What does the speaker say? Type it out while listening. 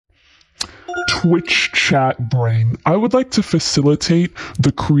Twitch chat brain. I would like to facilitate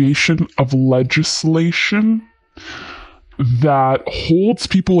the creation of legislation that holds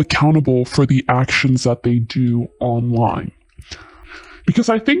people accountable for the actions that they do online. Because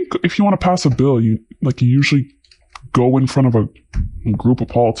I think if you want to pass a bill, you usually go in front of a group of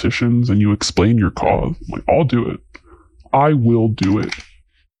politicians and you explain your cause. Like, I'll do it. I will do it.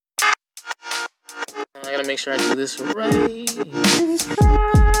 I gotta make sure I do this right.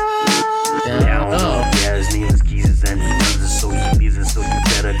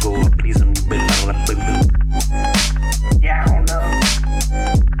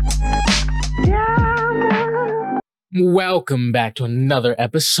 Welcome back to another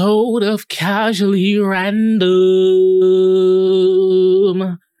episode of Casually Random.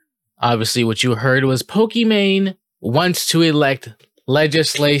 Obviously, what you heard was Pokimane wants to elect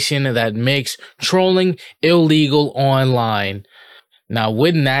legislation that makes trolling illegal online. Now,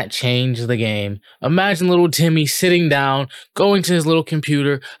 wouldn't that change the game? Imagine little Timmy sitting down, going to his little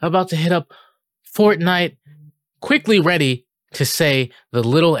computer, about to hit up Fortnite, quickly ready to say the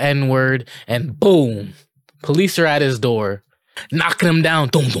little N-word, and boom, police are at his door, knocking him down.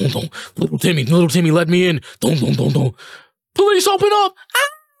 Dum, dum, dum. Little Timmy, let me in. Dum, dum, dum, dum. Police, open up. Ah!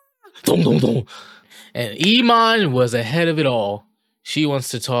 Dum, dum, dum. And Iman was ahead of it all. She wants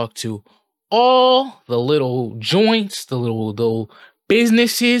to talk to all the little joints, the little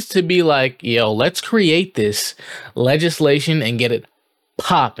businesses to be like, yo, let's create this legislation and get it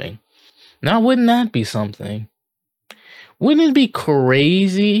popping. Now, wouldn't that be something? Wouldn't it be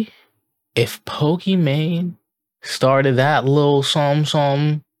crazy if Pokimane started that little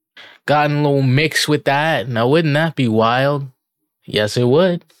something, got in a little mix with that? Now, wouldn't that be wild? Yes, it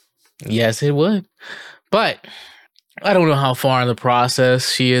would. Yes, it would. But I don't know how far in the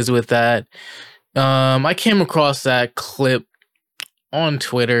process she is with that. I came across that clip on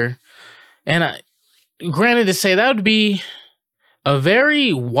Twitter, and granted to say that would be a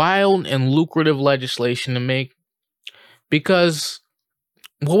very wild and lucrative legislation to make, because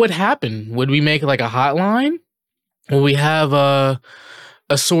what would happen? Would we make like a hotline? Will we have a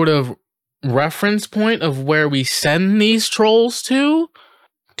sort of reference point of where we send these trolls to?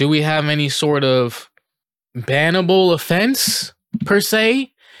 Do we have any sort of bannable offense per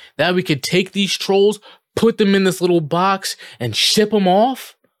se that we could take these trolls, put them in this little box, and ship them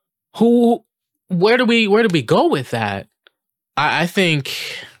off? Where do we go with that? I think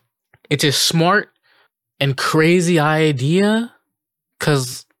it's a smart and crazy idea.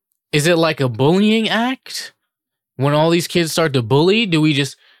 Cause is it like a bullying act? When all these kids start to bully, do we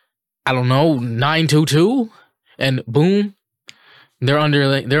just, I don't know, 922 and boom, they're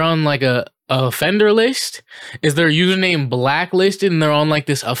on like a offender list? Is their username blacklisted and they're on like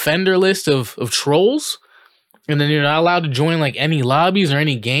this offender list of trolls? And then you're not allowed to join like any lobbies or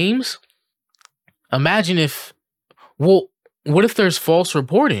any games? Imagine if, what if there's false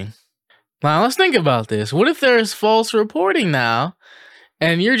reporting? Now let's think about this. What if there's false reporting now?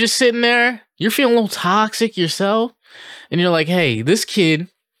 And you're just sitting there, you're feeling a little toxic yourself, and you're like, hey, this kid,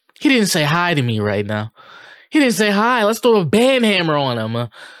 he didn't say hi to me right now. He didn't say hi. Let's throw a band hammer on him.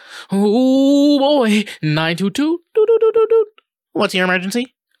 Oh boy, 922. What's your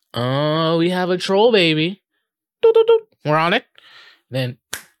emergency? Oh, we have a troll baby. We're on it. Then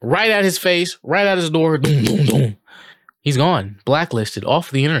right at his face, right at his door. He's gone, blacklisted,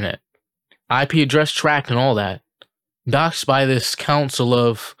 off the internet. IP address tracked and all that. Doxed by this council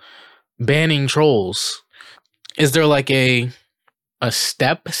of banning trolls. Is there like a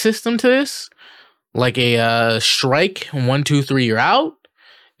step system to this? Like a strike, 1, 2, 3, you're out?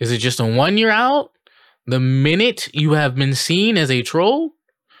 Is it just a 1 year out? The minute you have been seen as a troll,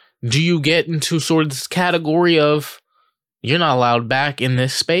 do you get into sort of this category of you're not allowed back in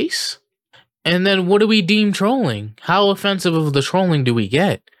this space? And then what do we deem trolling? How offensive of the trolling do we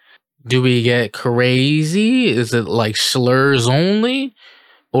get? Do we get crazy? Is it like slurs only?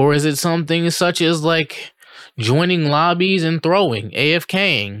 Or is it something such as like joining lobbies and throwing,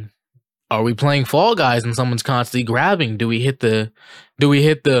 AFKing? Are we playing Fall Guys and someone's constantly grabbing? Do we hit the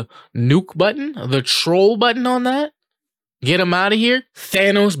nuke button? The troll button on that? Get them out of here?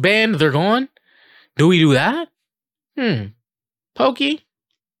 Thanos banned, they're gone? Do we do that? Pokey,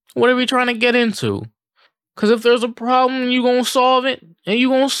 what are we trying to get into? Because if there's a problem, you gonna solve it, and you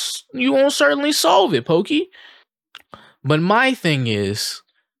gonna certainly solve it, Pokey. But my thing is,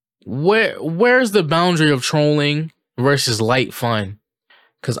 where's the boundary of trolling versus light fun?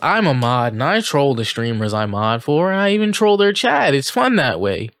 Because I'm a mod, and I troll the streamers I mod for, and I even troll their chat. It's fun that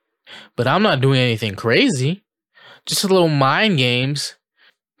way. But I'm not doing anything crazy. Just a little mind games.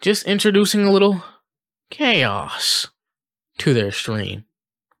 Just introducing a little chaos to their stream.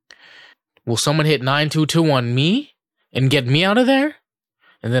 Will someone hit 922 on me and get me out of there?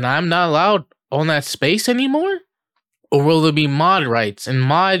 And then I'm not allowed on that space anymore? Or will there be mod rights and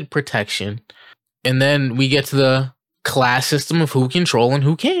mod protection? And then we get to the class system of who can troll and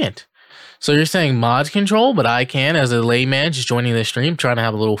who can't. So you're saying mods control, but I can as a layman just joining the stream, trying to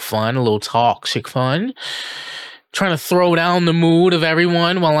have a little fun, a little toxic fun, trying to throw down the mood of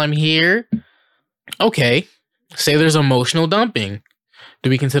everyone while I'm here. Okay, say there's emotional dumping. Do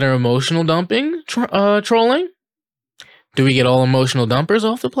we consider emotional dumping trolling? Do we get all emotional dumpers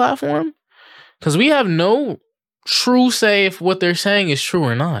off the platform? Because we have no true say if what they're saying is true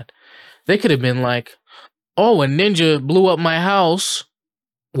or not. They could have been like, oh, a ninja blew up my house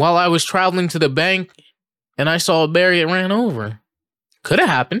while I was traveling to the bank and I saw a bear get ran over. Could have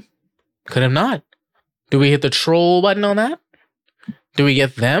happened. Could have not. Do we hit the troll button on that? Do we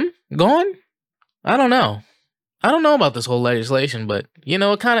get them gone? I don't know. I don't know about this whole legislation, but, you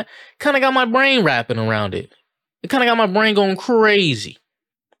know, it kind of got my brain wrapping around it. It kind of got my brain going crazy.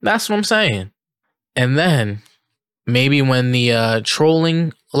 That's what I'm saying. And then, maybe when the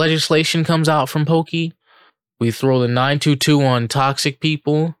trolling legislation comes out from Pokey, we throw the 922 on toxic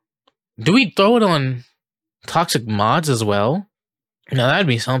people. Do we throw it on toxic mods as well? Now, that'd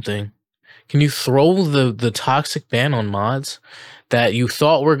be something. Can you throw the toxic ban on mods that you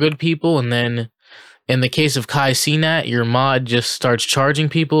thought were good people, and then in the case of Kai CNAT, your mod just starts charging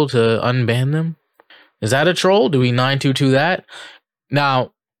people to unban them? Is that a troll? Do we 922 that?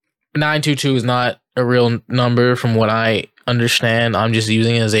 Now, 922 is not a real number from what I understand. I'm just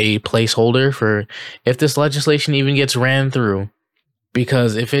using it as a placeholder for if this legislation even gets ran through.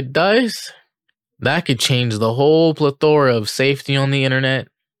 Because if it does, that could change the whole plethora of safety on the internet.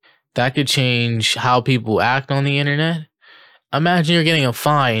 That could change how people act on the internet. Imagine you're getting a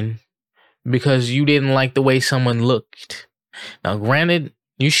fine because you didn't like the way someone looked. Now, granted,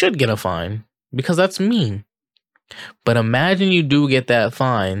 you should get a fine because that's mean. But imagine you do get that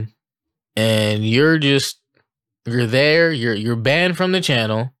fine and you're there, you're banned from the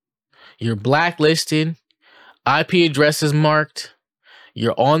channel, you're blacklisted, IP address is marked,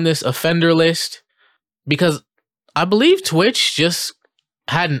 you're on this offender list, because I believe Twitch just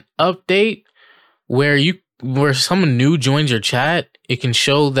had an update where someone new joins your chat, it can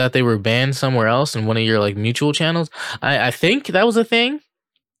show that they were banned somewhere else in one of your like mutual channels. I think that was a thing.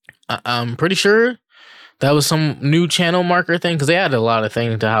 I'm pretty sure that was some new channel marker thing, because they added a lot of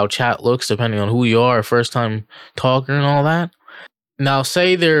things to how chat looks depending on who you are, first time talker and all that. Now,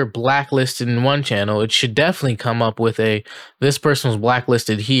 say they're blacklisted in one channel, it should definitely come up with this person was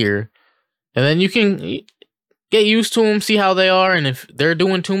blacklisted here. And then you can get used to them, see how they are, and if they're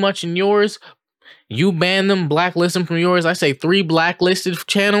doing too much in yours, you ban them, blacklist them from yours. I say 3 blacklisted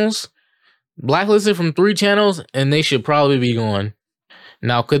channels, blacklisted from 3 channels, and they should probably be gone.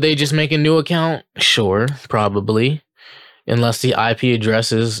 Now, could they just make a new account? Sure, probably. Unless the IP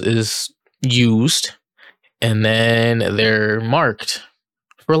address is used. And then they're marked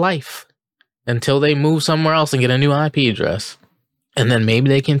for life until they move somewhere else and get a new IP address. And then maybe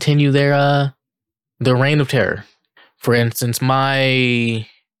they continue their reign of terror. For instance, my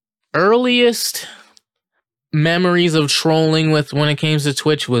earliest memories of trolling when it came to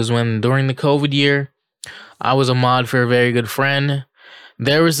Twitch was when during the COVID year, I was a mod for a very good friend.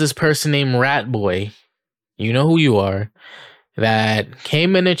 There was this person named Ratboy, you know who you are, that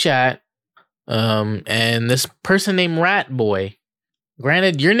came in the chat, and this person named Ratboy,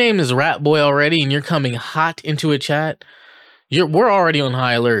 granted, your name is Ratboy already, and you're coming hot into a chat. We're already on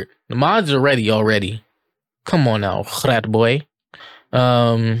high alert. The mods are ready already. Come on now, Ratboy.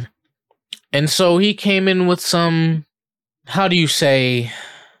 And so he came in with some, how do you say,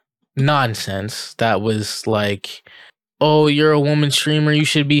 nonsense that was like, oh, you're a woman streamer, you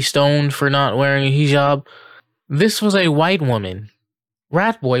should be stoned for not wearing a hijab. This was a white woman.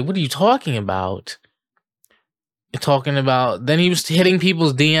 Ratboy, what are you talking about? Then he was hitting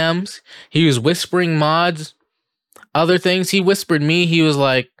people's DMs. He was whispering mods, other things. He whispered me. He was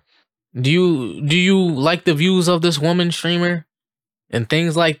like, do you like the views of this woman streamer? And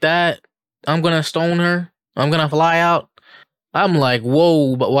things like that. I'm going to stone her. I'm going to fly out. I'm like,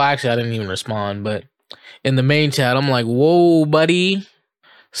 whoa. But, well, actually, I didn't even respond, but in the main chat, I'm like, whoa, buddy.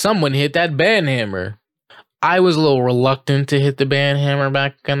 Someone hit that ban hammer. I was a little reluctant to hit the ban hammer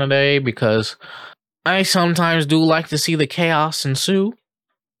back in the day because I sometimes do like to see the chaos ensue.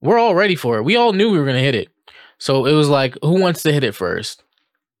 We're all ready for it. We all knew we were going to hit it. So it was like, who wants to hit it first?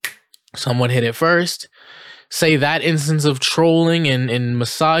 Someone hit it first. Say that instance of trolling and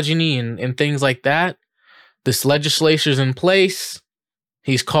misogyny and things like that. This legislature's in place.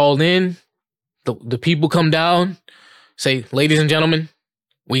 He's called in. The people come down, say, ladies and gentlemen,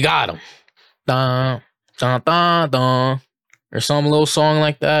 we got him. dun, dun, dun, dun, or some little song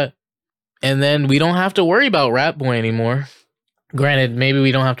like that. And then we don't have to worry about Rat Boy anymore. Granted, maybe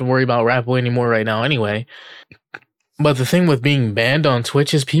we don't have to worry about Rat Boy anymore right now anyway. But the thing with being banned on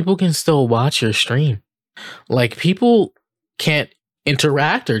Twitch is people can still watch your stream. Like, people can't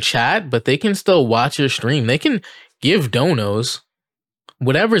interact or chat, but they can still watch your stream. They can give donos.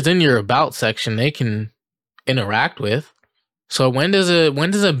 Whatever's in your about section, they can interact with. So when does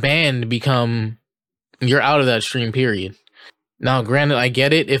a ban become you're out of that stream, period? Now, granted, I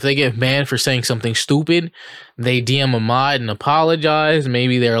get it. If they get banned for saying something stupid, they DM a mod and apologize.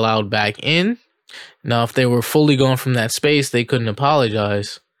 Maybe they're allowed back in. Now, if they were fully gone from that space, they couldn't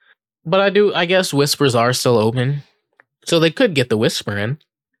apologize. But I guess whispers are still open. So they could get the whisper in,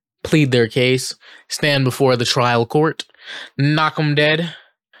 plead their case, stand before the trial court, knock them dead,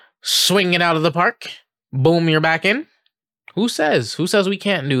 swing it out of the park, boom, you're back in. Who says? Who says we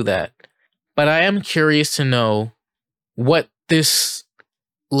can't do that? But I am curious to know what this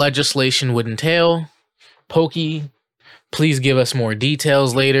legislation would entail. Pokey, please give us more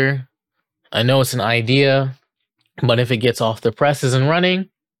details later. I know it's an idea, but if it gets off the presses and running,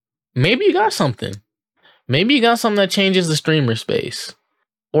 maybe you got something. Maybe you got something that changes the streamer space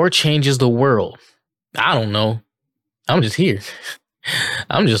or changes the world. I don't know. I'm just here.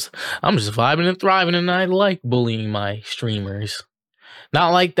 I'm just vibing and thriving, and I like bullying my streamers.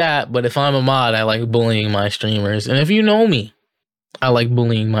 Not like that, but if I'm a mod, I like bullying my streamers. And if you know me, I like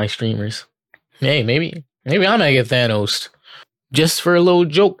bullying my streamers. Hey, maybe I might get Thanos. Just for a little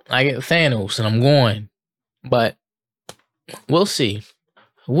joke, I get Thanos and I'm going. But we'll see.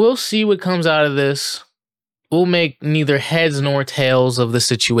 We'll see what comes out of this. We'll make neither heads nor tails of the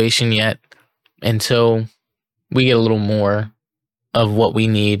situation yet until we get a little more of what we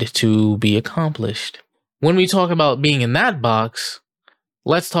need to be accomplished. When we talk about being in that box,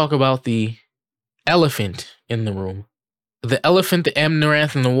 let's talk about the elephant in the room. The elephant, the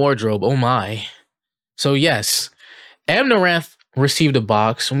Amnaranth in the wardrobe. Oh my. So yes, Amnaranth received a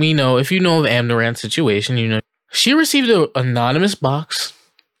box. We know, if you know the Amnaranth situation, you know she received an anonymous box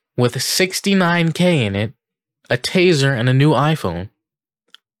with 69K in it, a taser, and a new iPhone.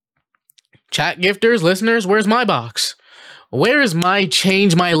 Chat gifters, listeners, where's my box? Where is my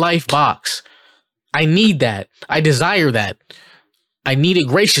change my life box? I need that. I desire that. I need it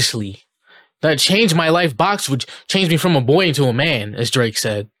graciously. That change my life box would change me from a boy into a man, as Drake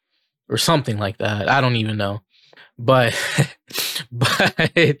said. Or something like that. I don't even know. But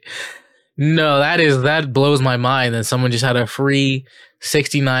no, that blows my mind that someone just had a free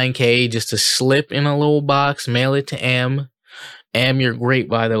 69K just to slip in a little box, mail it to Am. Am, you're great,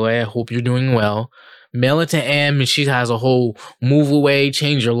 by the way. I hope you're doing well. Mail it to Am, and she has a whole move away,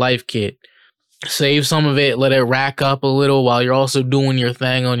 change your life kit. Save some of it, let it rack up a little while you're also doing your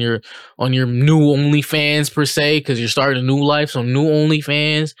thing on your new OnlyFans per se, because you're starting a new life. So new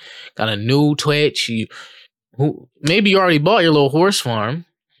OnlyFans, got a new Twitch. Maybe you already bought your little horse farm.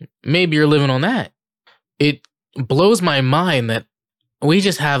 Maybe you're living on that. It blows my mind that we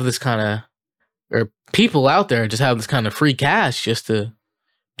just have this kind of, or people out there just have this kind of free cash just to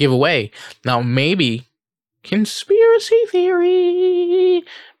give away. Now maybe, conspiracy theory,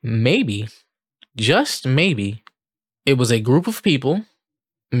 maybe, just maybe, it was a group of people,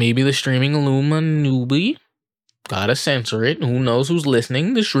 maybe the Streaming Illuminati, gotta censor it, who knows who's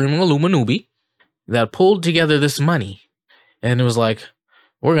listening, the Streaming Illuminati, that pulled together this money, and it was like,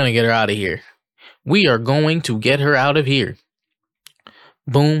 we're gonna get her out of here. We are going to get her out of here.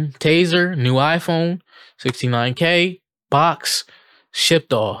 Boom, taser, new iPhone, 69K, box,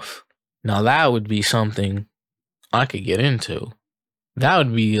 shipped off. Now that would be something I could get into. That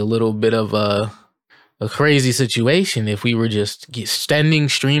would be a little bit of a crazy situation if we were just sending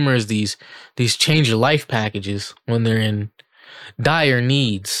streamers these change your life packages when they're in dire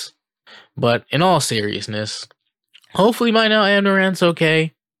needs. But in all seriousness, hopefully by now Amnaranth's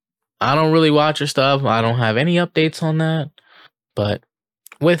okay. I don't really watch her stuff. I don't have any updates on that. But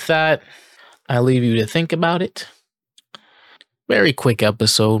with that, I leave you to think about it. Very quick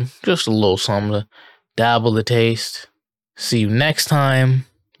episode. Just a little something to dabble the taste. See you next time.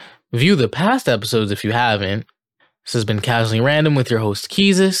 View the past episodes if you haven't. This has been Casually Random with your host,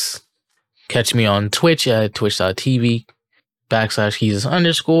 Keezus. Catch me on Twitch at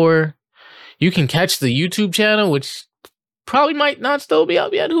twitch.tv/Keezus_. You can catch the YouTube channel, which probably might not still be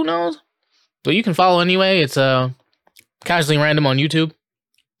up yet. Who knows? But you can follow anyway. It's Casually Random on YouTube.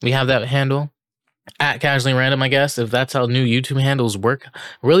 We have that handle. At Casually Random, I guess, if that's how new YouTube handles work. I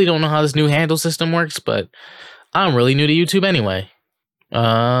really don't know how this new handle system works, but I'm really new to YouTube anyway.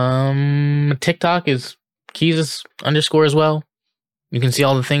 TikTok is Keezus_ as well. You can see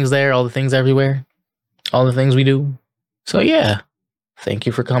all the things there, all the things everywhere, all the things we do. So yeah, thank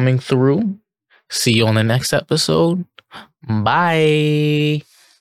you for coming through. See you on the next episode. Bye.